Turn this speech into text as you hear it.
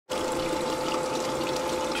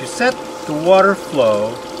To set the water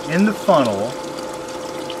flow in the funnel,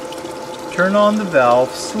 turn on the valve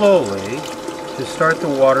slowly to start the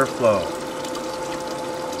water flow.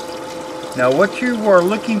 Now what you are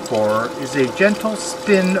looking for is a gentle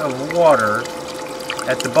spin of water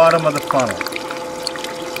at the bottom of the funnel.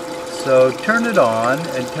 So turn it on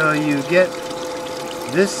until you get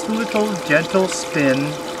this little gentle spin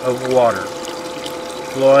of water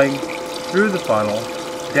flowing through the funnel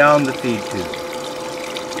down the feed tube.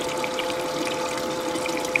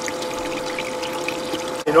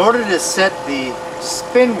 In order to set the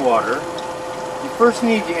spin water, you first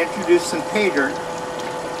need to introduce some pay dirt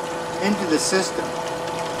into the system.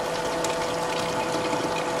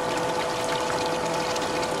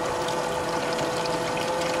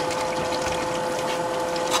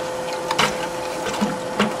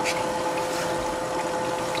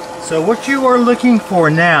 So what you are looking for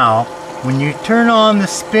now when you turn on the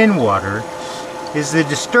spin water is the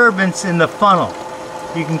disturbance in the funnel.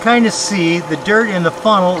 You can kind of see the dirt in the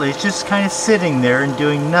funnel is just kind of sitting there and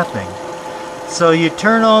doing nothing. So you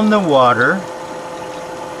turn on the water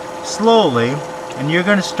slowly and you're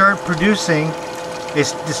going to start producing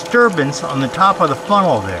this disturbance on the top of the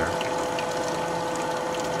funnel there.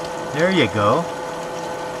 There you go.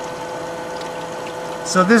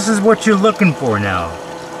 So this is what you're looking for now.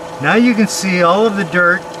 Now you can see all of the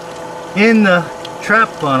dirt in the trap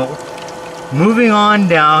funnel moving on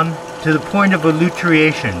down to the point of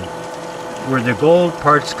elutriation where the gold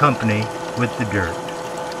parts company with the dirt.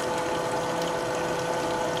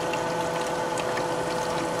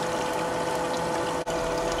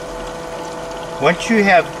 Once you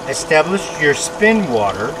have established your spin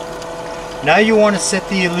water, now you want to set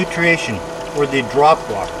the elutriation or the drop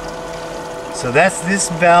water. So that's this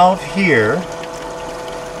valve here.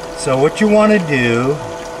 So what you want to do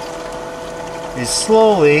is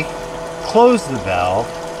slowly close the valve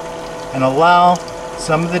and allow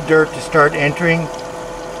some of the dirt to start entering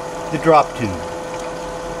the drop tube.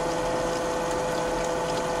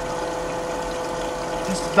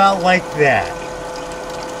 Just about like that.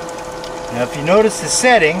 Now if you notice the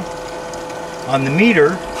setting on the meter,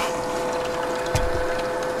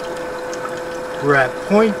 we're at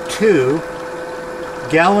 0.2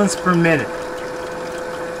 gallons per minute.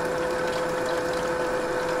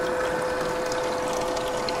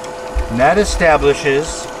 And that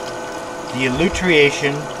establishes the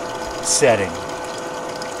elutriation setting.